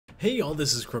Hey y'all,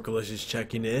 this is Crookalicious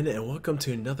checking in, and welcome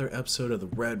to another episode of the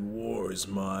Red Wars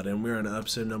mod, and we're on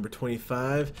episode number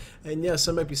 25, and yes,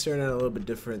 I might be starting at a little bit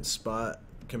different spot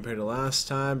compared to last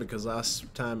time, because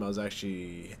last time I was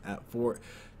actually at Fort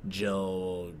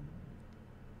Gel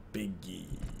Biggie.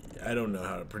 I don't know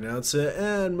how to pronounce it,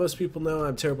 and most people know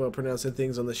I'm terrible at pronouncing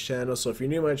things on this channel, so if you're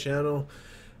new to my channel,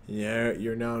 yeah,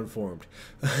 you're now informed.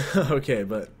 Okay,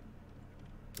 but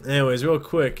anyways, real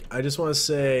quick, I just want to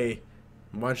say,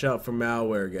 watch out for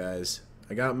malware, guys.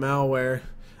 I got malware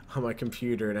on my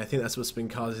computer, and I think that's what's been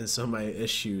causing some of my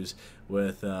issues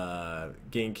with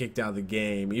getting kicked out of the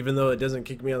game. Even though it doesn't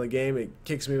kick me out of the game, it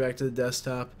kicks me back to the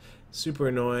desktop. Super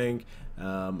annoying.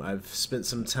 I've spent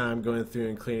some time going through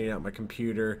and cleaning out my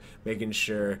computer, making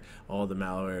sure all the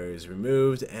malware is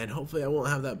removed, and hopefully I won't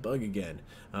have that bug again.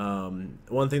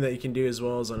 One thing that you can do as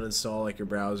well is uninstall like your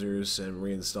browsers and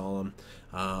reinstall them.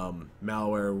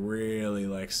 Malware really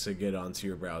likes to get onto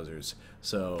your browsers,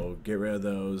 so get rid of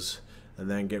those,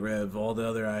 and then get rid of all the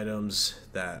other items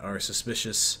that are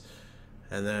suspicious,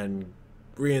 and then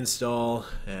reinstall,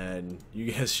 and you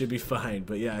guys should be fine.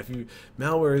 But yeah,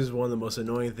 malware is one of the most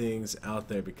annoying things out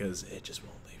there because it just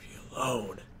won't leave you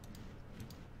alone.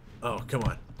 Oh, come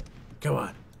on, come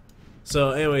on.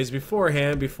 So anyways, before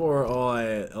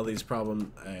all these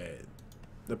problems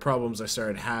I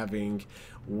started having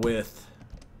with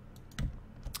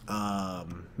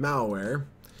malware,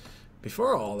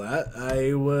 before all that,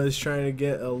 I was trying to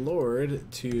get a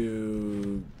lord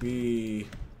to be,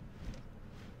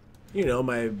 you know,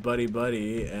 my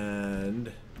buddy,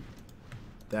 and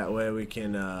that way we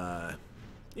can,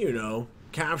 you know,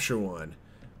 capture one.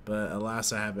 But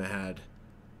alas, I haven't had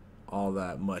all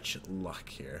that much luck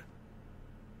here.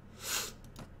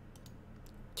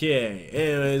 Okay,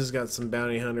 anyways, got some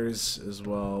bounty hunters as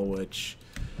well, which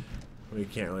we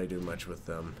can't really do much with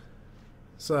them,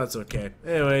 so that's okay.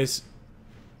 Anyways,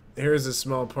 here's a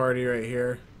small party right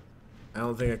here. I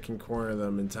don't think I can corner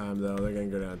them in time, though. They're gonna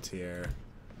go down Tier.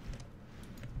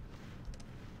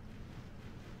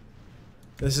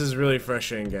 This is really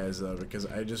frustrating, guys, though, because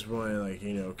I just want to, like,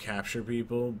 you know, capture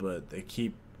people, but they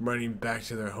keep running back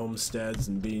to their homesteads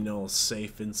and being all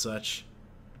safe and such.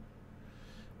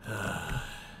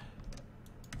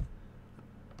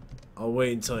 I'll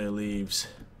wait until he leaves.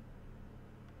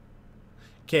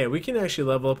 Okay, we can actually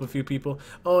level up a few people.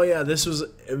 Oh yeah, this was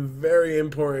a very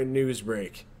important news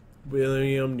break.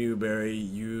 William Newberry,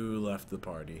 you left the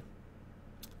party.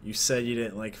 You said you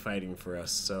didn't like fighting for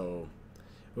us, so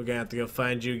we're gonna have to go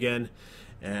find you again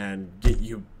and get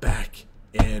you back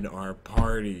in our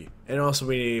party. And also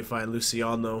we need to find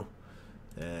Luciano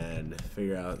and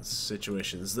figure out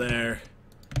situations there,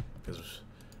 because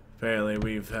apparently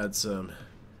we've had some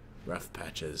rough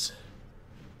patches.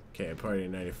 Okay, party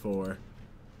 94.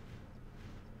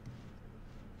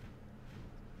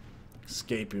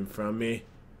 Escaping from me.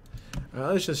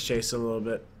 Alright, let's just chase them a little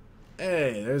bit.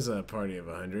 Hey, there's a party of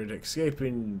 100.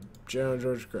 Escaping General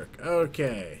George Crook.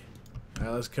 Okay.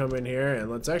 Alright, let's come in here and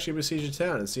let's actually besiege the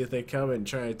town and see if they come and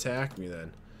try to attack me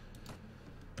then.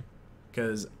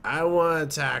 Because I want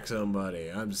to attack somebody.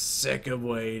 I'm sick of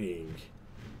waiting.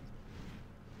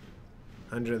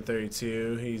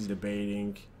 132. He's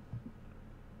debating.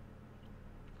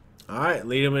 Alright,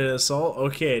 lead him in an assault.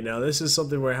 Okay, now this is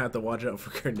something where I have to watch out for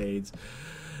grenades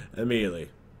immediately.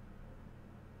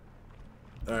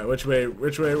 Alright, which way?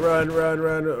 Run, run,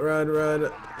 run, run,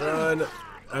 run, run.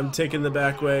 I'm taking the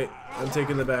back way.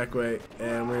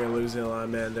 And we're gonna lose the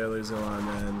line, man. They're losing the line,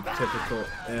 man. Typical.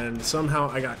 And somehow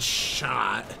I got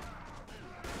shot.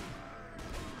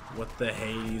 What the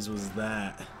Hades was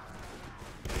that?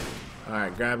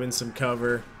 Alright, grabbing some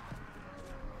cover.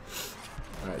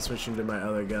 Alright, switching to my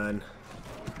other gun.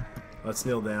 Let's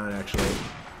kneel down, actually.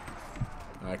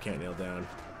 Oh, I can't kneel down.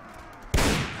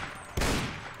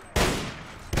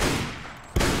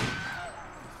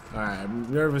 Alright,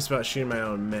 I'm nervous about shooting my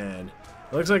own man.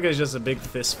 It looks like it's just a big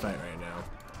fist fight right now.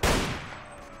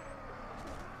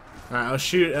 Alright, I'll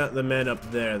shoot at the men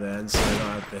up there then, so I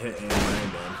don't have to hit any of my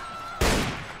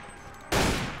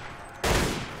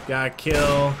men. Got a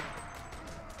kill.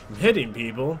 I'm hitting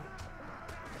people.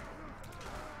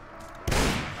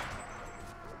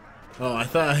 Oh, I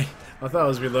thought I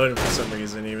was reloading for some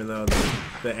reason, even though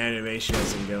the animation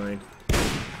isn't going.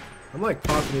 I'm like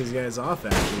popping these guys off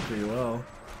actually pretty well.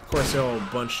 Of course, they're all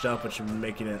bunched up, which is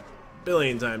making it a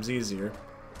billion times easier.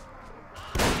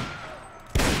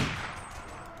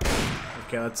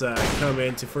 Okay, let's come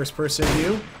into first-person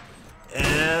view.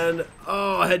 And,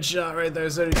 oh, headshot right there,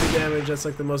 72 damage. That's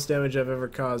like the most damage I've ever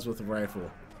caused with a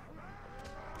rifle.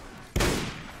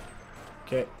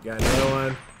 Okay, got another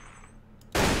one.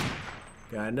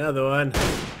 Got another one.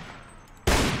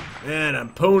 Man, I'm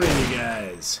ponying you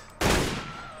guys.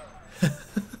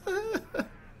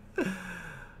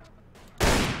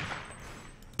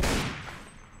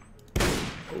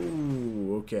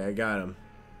 Oh, okay, I got him.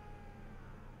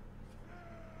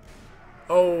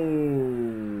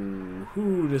 Oh,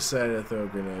 who decided to throw a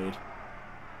grenade?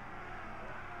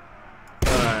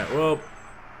 Alright, well,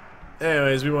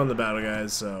 anyways, we won the battle,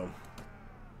 guys, so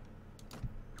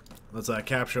let's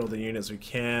capture all the units we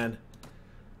can.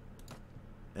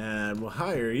 And we'll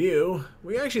hire you.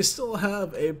 We actually still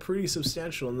have a pretty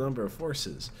substantial number of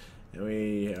forces. And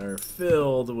we are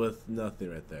filled with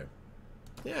nothing right there.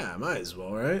 Yeah, might as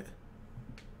well, right?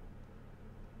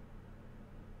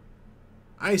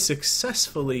 I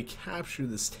successfully captured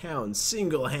this town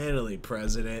single-handedly,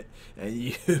 President.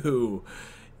 And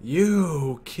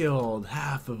you killed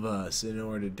half of us in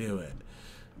order to do it.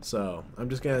 So, I'm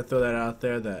just going to throw that out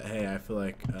there that, hey, I feel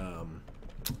like,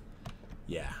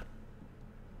 yeah.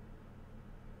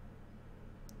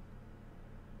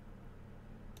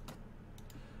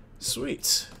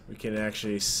 Sweet. We can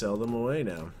actually sell them away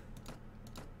now.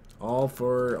 All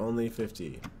for only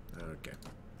 50. Okay.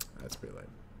 That's pretty lame.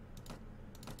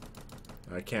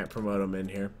 I can't promote them in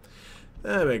here.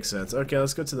 That makes sense. Okay,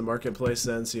 let's go to the marketplace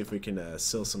then, see if we can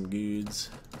sell some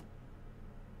goods.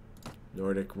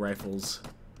 Nordic rifles.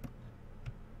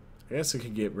 I guess I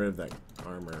could get rid of that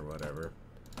armor or whatever.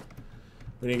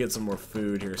 We need to get some more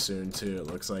food here soon too, it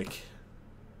looks like.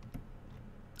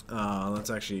 Let's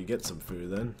actually get some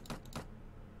food then.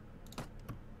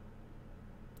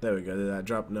 There we go. Did that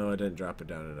drop? No, I didn't drop it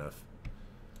down enough.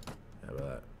 How about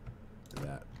that? Do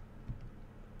that.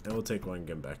 And we'll take one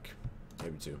gun back.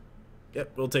 Maybe two.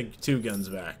 Yep, we'll take 2 guns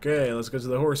back. Okay, let's go to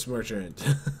the horse merchant.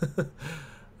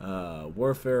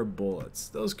 Warfare bullets.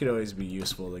 Those could always be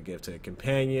useful to give to a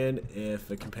companion if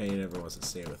a companion ever wants to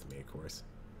stay with me, of course.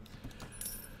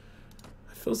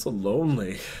 I feel so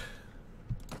lonely.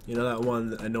 You know that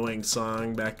one annoying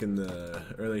song back in the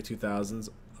early 2000s?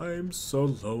 I'm so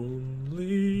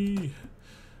lonely.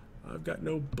 I've got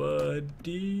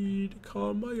nobody to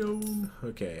call my own.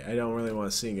 Okay, I don't really want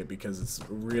to sing it because it's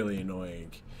really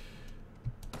annoying.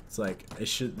 It's like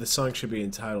the song should be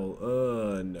entitled.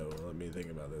 No. Let me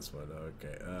think about this one.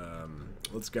 Okay.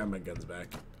 Let's grab my guns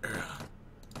back.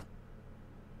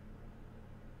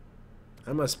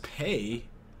 I must pay.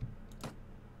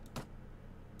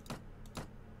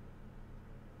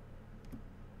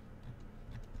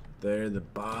 They're the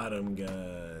bottom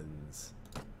guns.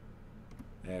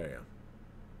 There we go.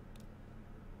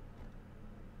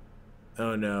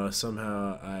 Oh no,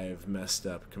 somehow I've messed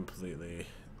up completely.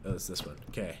 Oh, it's this one.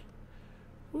 Okay.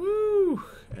 Woo!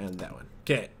 And that one.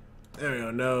 Okay. There we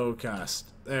go. No cost.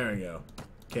 There we go.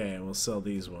 Okay, and we'll sell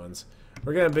these ones.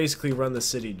 We're gonna basically run the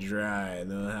city dry,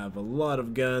 and they'll have a lot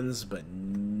of guns, but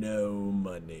no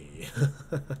money.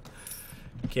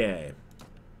 Okay.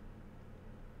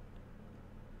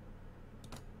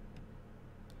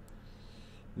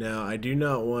 Now, I do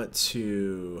not want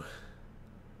to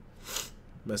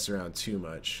mess around too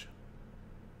much.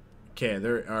 Okay,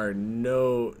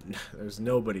 there's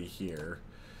nobody here.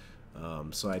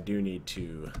 So I do need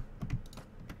to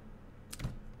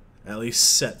at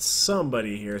least set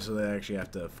somebody here so they actually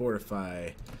have to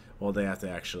fortify. Well, they have to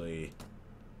actually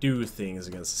do things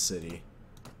against the city.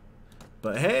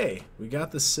 But hey, we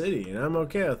got the city, and I'm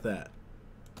okay with that.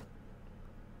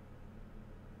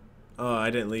 Oh,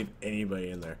 I didn't leave anybody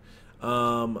in there.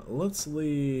 Let's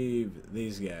leave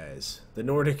these guys. The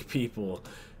Nordic people.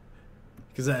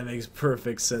 Because that makes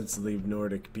perfect sense to leave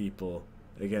Nordic people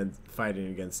again fighting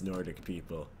against Nordic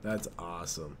people. That's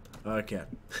awesome. Okay.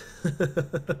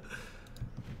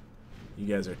 You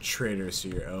guys are traitors to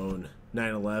your own.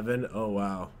 9/11? Oh,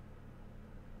 wow.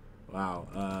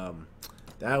 Wow.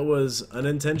 That was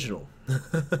unintentional.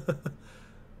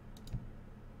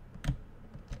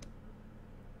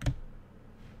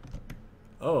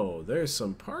 Oh, there's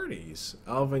some parties.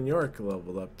 Alvin York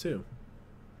leveled up too.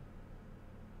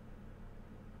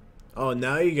 Oh,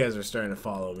 now you guys are starting to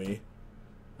follow me.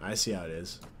 I see how it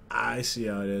is. I see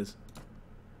how it is.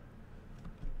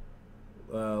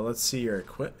 Let's see your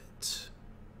equipment.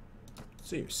 Let's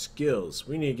see your skills.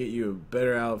 We need to get you a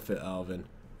better outfit, Alvin.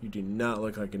 You do not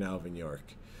look like an Alvin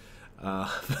York.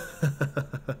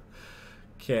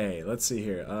 Okay, let's see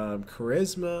here.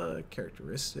 Charisma,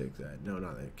 characteristics. No,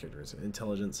 not that characteristic.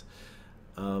 Intelligence.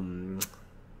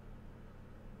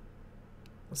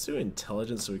 Let's do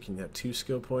intelligence so we can have 2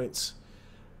 skill points.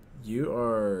 You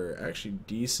are actually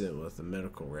decent with the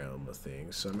medical realm of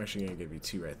things, so I'm actually going to give you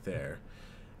 2 right there.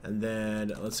 And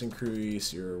then let's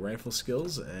increase your rifle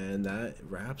skills, and that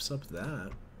wraps up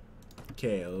that.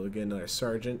 Okay, we'll get another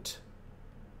sergeant.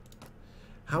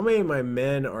 How many of my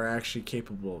men are actually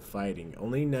capable of fighting?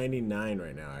 Only 99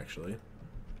 right now, actually.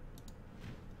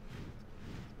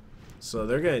 So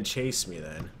they're going to chase me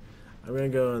then. I'm going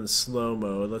to go in slow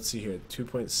mode. Let's see here.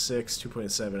 2.6,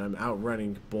 2.7. I'm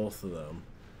outrunning both of them.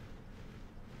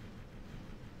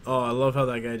 Oh, I love how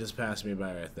that guy just passed me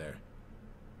by right there.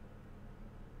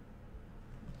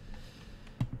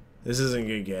 This isn't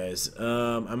good, guys.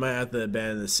 I might have to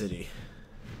abandon the city.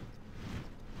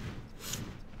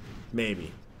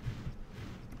 Maybe.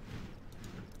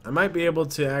 I might be able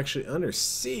to actually under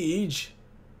siege.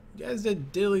 You guys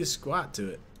did diddly squat to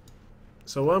it.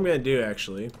 So what I'm gonna do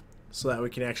actually, so that we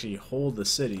can actually hold the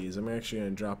cities, I'm actually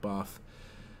gonna drop off.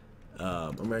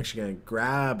 I'm actually gonna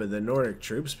grab the Nordic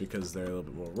troops because they're a little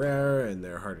bit more rare and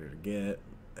they're harder to get,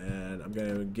 and I'm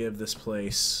gonna give this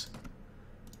place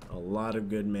a lot of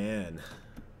good men.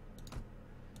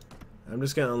 I'm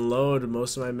just gonna unload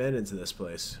most of my men into this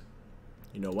place.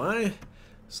 You know why?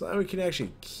 So that we can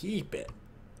actually keep it.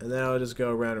 And then I'll just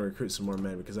go around and recruit some more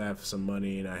men because I have some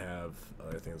money and I have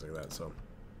other things like that. So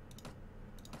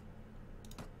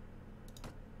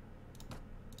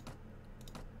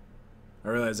I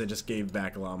realized I just gave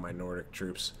back a lot of my Nordic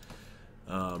troops,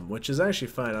 which is actually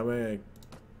fine. I'm gonna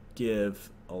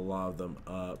give a lot of them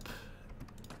up,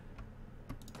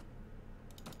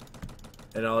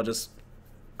 and I'll just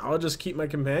keep my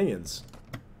companions.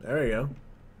 There we go.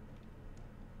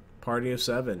 Party of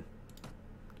 7.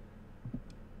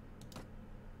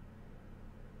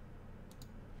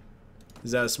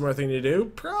 Is that a smart thing to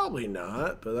do? Probably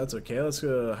not, but that's okay. Let's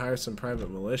go hire some private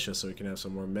militia so we can have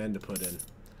some more men to put in.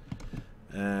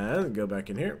 And go back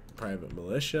in here. Private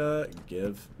militia.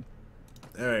 Give.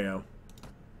 There we go.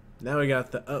 Now we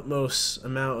got the utmost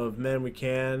amount of men we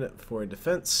can for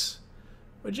defense,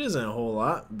 which isn't a whole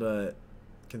lot, but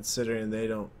considering they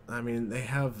don't, I mean, they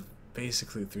have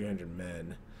basically 300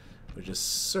 men, which is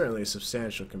certainly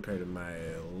substantial compared to my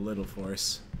little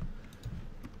force.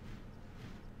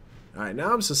 Alright,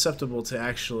 now I'm susceptible to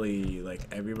actually, like,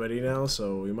 everybody now,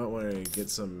 so we might want to get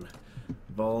some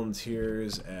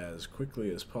volunteers as quickly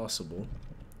as possible.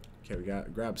 Okay, we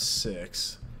got grab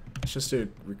 6. Let's just do a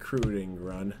recruiting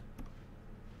run.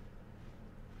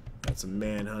 Got some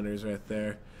manhunters right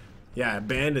there. Yeah,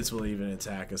 bandits will even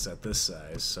attack us at this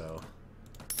size, so.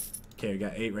 Okay, we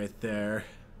got 8 right there.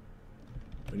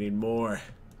 We need more.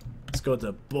 Let's go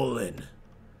to Bullen.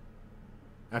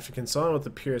 After consulting with the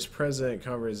peers president,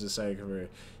 Carver has decided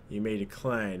you may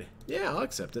decline. Yeah, I'll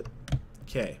accept it.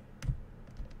 Okay.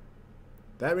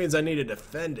 That means I need to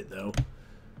defend it, though.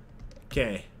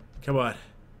 Okay, come on.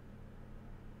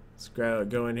 Let's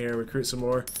go in here, recruit some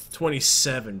more.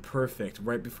 27, perfect.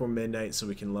 Right before midnight so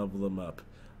we can level them up.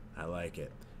 I like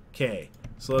it. Okay,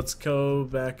 so let's go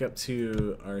back up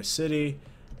to our city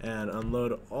and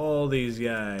unload all these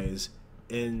guys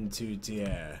into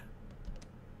Tier.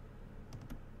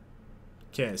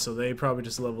 Okay, so they probably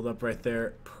just leveled up right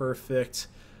there. Perfect.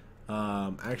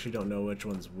 I actually don't know which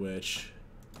one's which.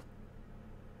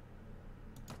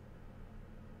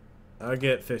 I'll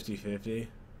get 50-50.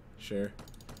 Sure.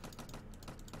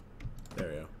 There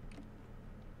we go.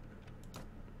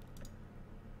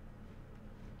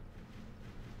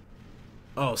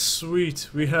 Oh, sweet.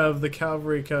 We have the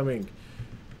cavalry coming.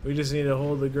 We just need to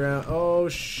hold the ground. Oh,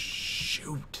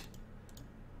 shoot.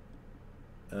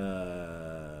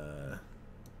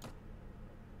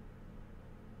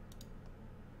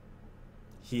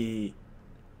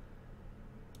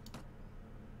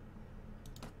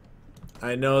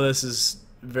 I know this is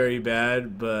very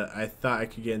bad, but I thought I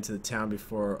could get into the town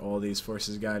before all these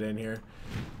forces got in here.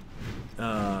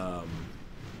 And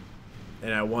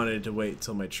I wanted to wait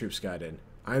till my troops got in.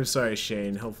 I'm sorry,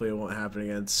 Shane. Hopefully it won't happen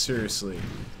again. Seriously.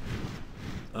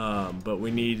 But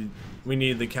we need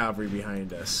the cavalry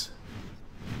behind us.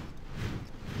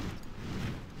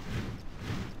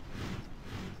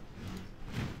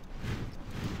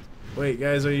 Wait,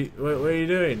 guys, what are you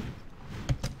doing?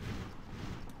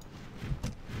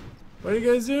 What are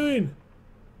you guys doing?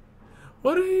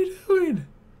 What are you doing?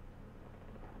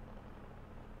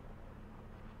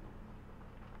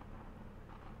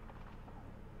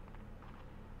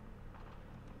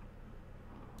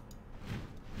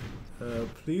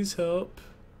 Please help.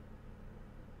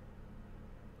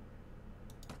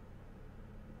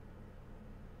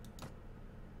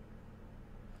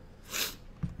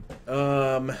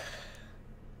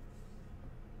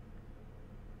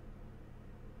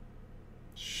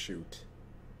 Shoot.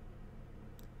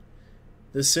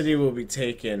 This city will be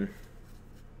taken.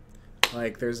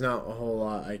 Like, there's not a whole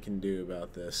lot I can do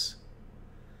about this.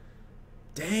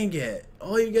 Dang it.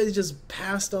 All you guys just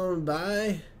passed on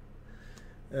by?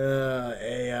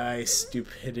 AI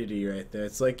stupidity right there.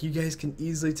 It's like you guys can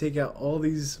easily take out all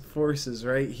these forces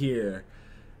right here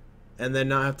and then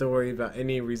not have to worry about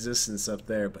any resistance up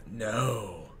there, but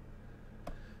no.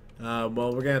 Well,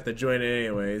 we're gonna have to join it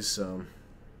anyways, so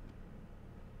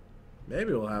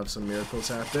maybe we'll have some miracles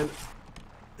happen.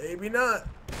 Maybe not.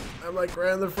 I'm like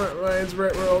right on the front lines,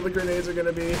 right where all the grenades are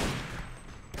gonna be.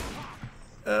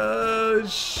 Oh,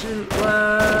 shoot,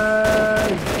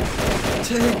 lag!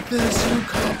 Take this, you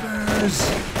coppers!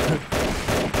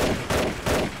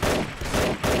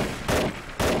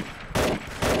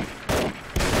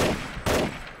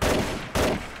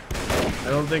 I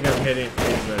don't think I'm hitting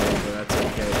anybody, but that's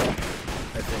okay.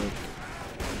 I think.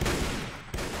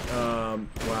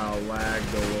 Wow, lag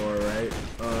galore, right?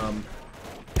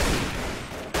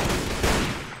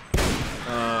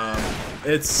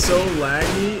 It's so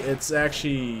laggy, it's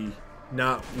actually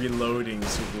not reloading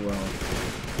super well.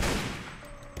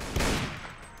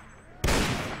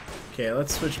 Okay,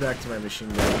 let's switch back to my machine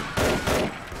gun.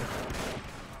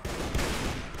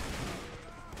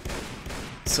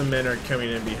 Some men are coming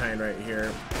in behind right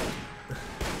here.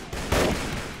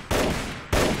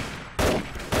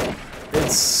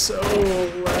 It's so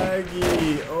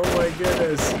laggy. Oh my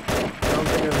goodness. I don't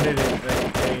think I'm hitting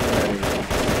anybody.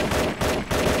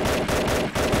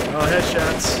 Oh,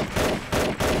 headshots.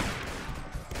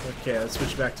 Okay, let's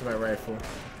switch back to my rifle.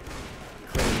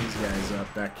 Clean these guys up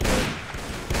back here.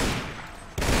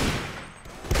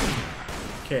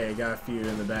 Okay, I got a few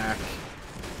in the back.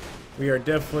 We are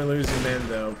definitely losing men,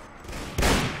 though.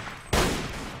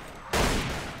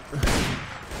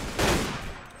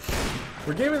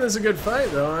 We're giving this a good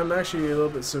fight, though. I'm actually a little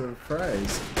bit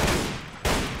surprised.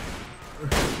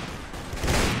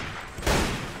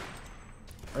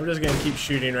 I'm just gonna keep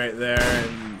shooting right there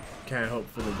and kind of hope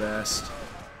for the best.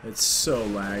 It's so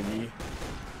laggy.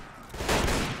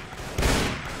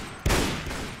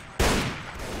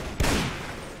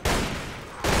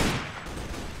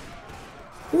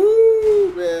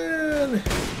 Woo, man!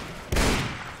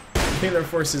 I think their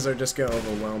forces are just gonna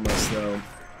overwhelm us, though.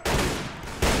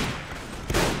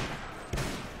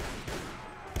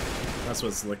 That's what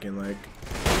it's looking like.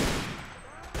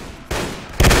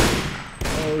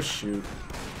 Oh, shoot.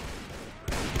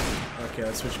 Okay,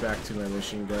 let's switch back to my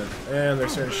machine gun. And they're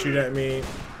starting to shoot at me.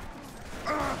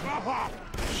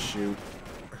 Shoot.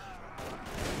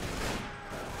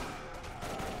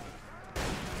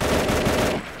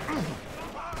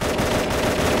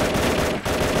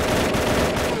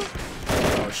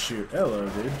 Oh, shoot. Hello,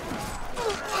 dude.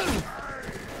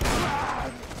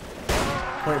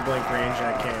 Point blank range,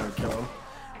 I can't even kill him.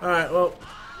 Alright, well,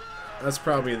 that's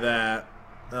probably that.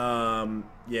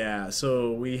 Yeah,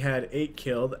 so we had 8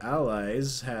 killed,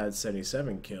 allies had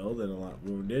 77 killed and a lot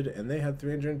wounded, and they had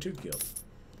 302 killed.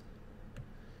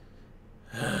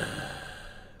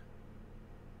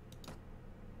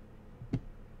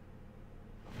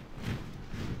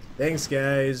 Thanks,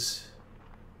 guys.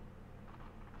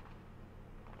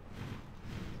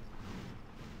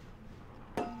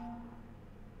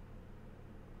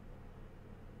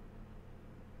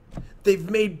 They've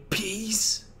made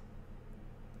peace?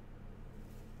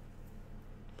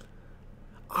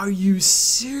 Are you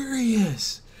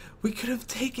serious? We could have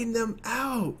taken them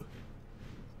out.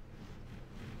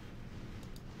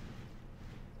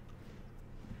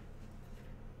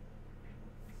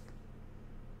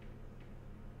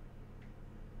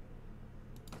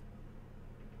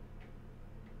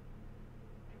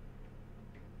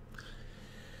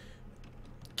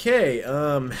 Okay,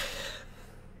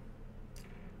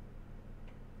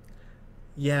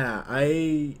 yeah,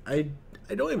 I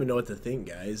don't even know what to think,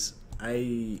 guys.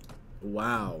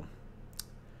 Wow.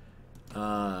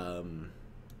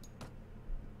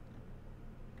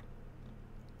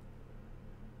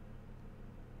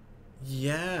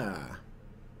 Yeah.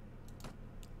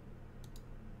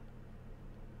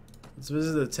 Let's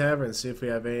visit the tavern and see if we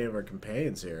have any of our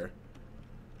companions here.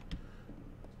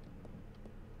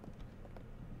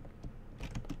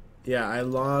 Yeah, I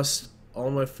lost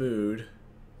all my food,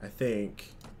 I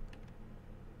think.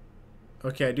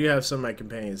 Okay, I do have some of my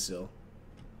companions still.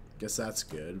 Guess that's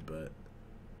good, but...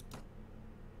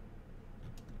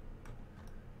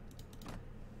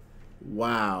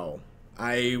 Wow.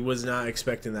 I was not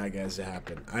expecting that, guys, to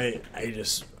happen. I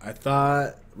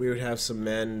thought we would have some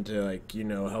men to, like, you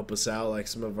know, help us out, like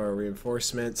some of our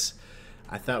reinforcements.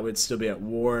 I thought we'd still be at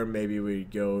war. Maybe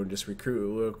we'd go and just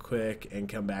recruit real quick and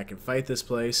come back and fight this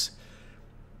place.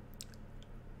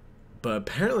 But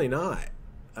apparently not.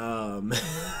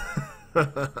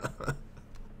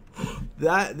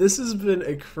 This has been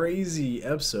a crazy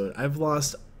episode. I've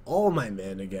lost all my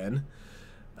men again.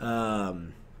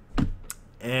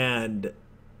 And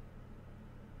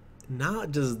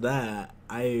not just that,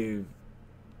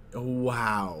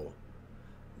 wow.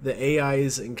 The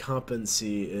AI's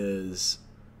incompetency is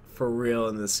for real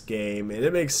in this game, and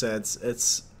it makes sense.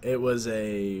 It was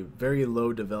a very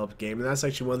low developed game, and that's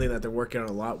actually one thing that they're working on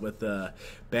a lot with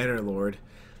Bannerlord,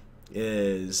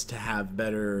 is to have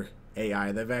better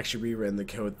AI. They've actually rewritten the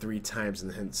code 3 times,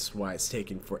 and hence why it's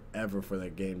taken forever for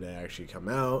that game to actually come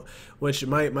out. Which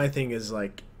my thing is,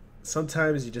 like,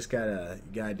 sometimes you just gotta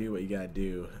do what you gotta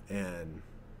do. And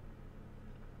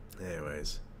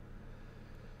anyways,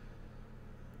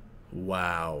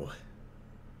 wow,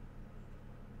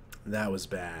 that was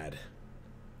bad.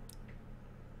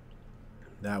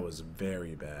 That was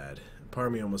very bad. Part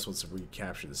of me almost wants to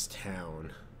recapture this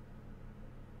town,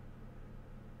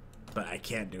 but I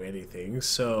can't do anything,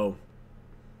 so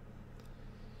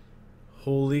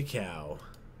holy cow.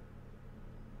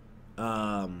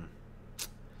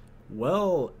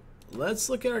 Well, let's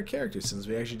look at our characters, since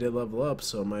we actually did level up,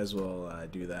 so might as well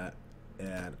do that.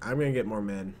 And I'm gonna get more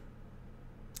men.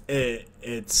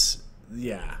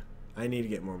 Yeah, I need to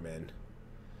get more men.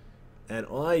 And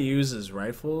all I use is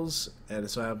rifles, and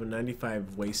so I have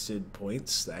 95 wasted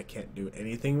points that I can't do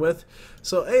anything with.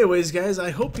 So anyways, guys, I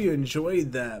hope you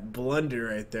enjoyed that blunder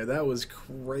right there. That was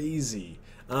crazy.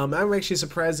 I'm actually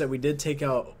surprised that we did take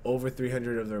out over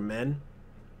 300 of their men.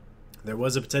 There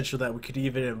was a potential that we could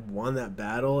even have won that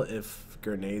battle if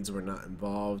grenades were not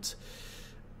involved,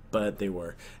 but they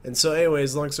were. And so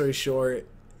anyways, long story short,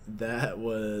 that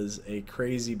was a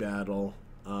crazy battle.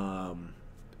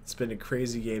 It's been a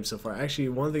crazy game so far. Actually,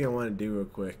 one thing I want to do real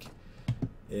quick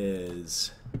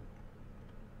is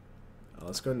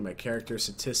let's go into my character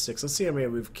statistics. Let's see how many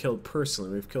we've killed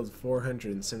personally. We've killed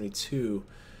 472.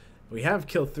 We have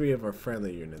killed 3 of our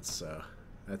friendly units, so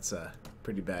that's a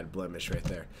pretty bad blemish right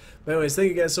there. But anyways, thank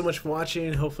you guys so much for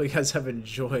watching. Hopefully you guys have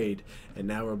enjoyed. And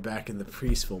now we're back in the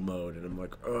peaceful mode, and I'm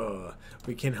like, oh,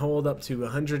 we can hold up to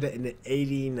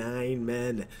 189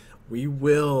 men. We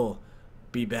will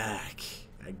be back.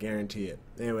 I guarantee it.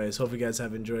 Anyways, hope you guys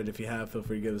have enjoyed. If you have, feel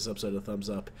free to give this episode a thumbs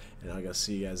up, and I'll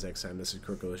see you guys next time. This is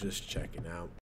Crookalicious checking out.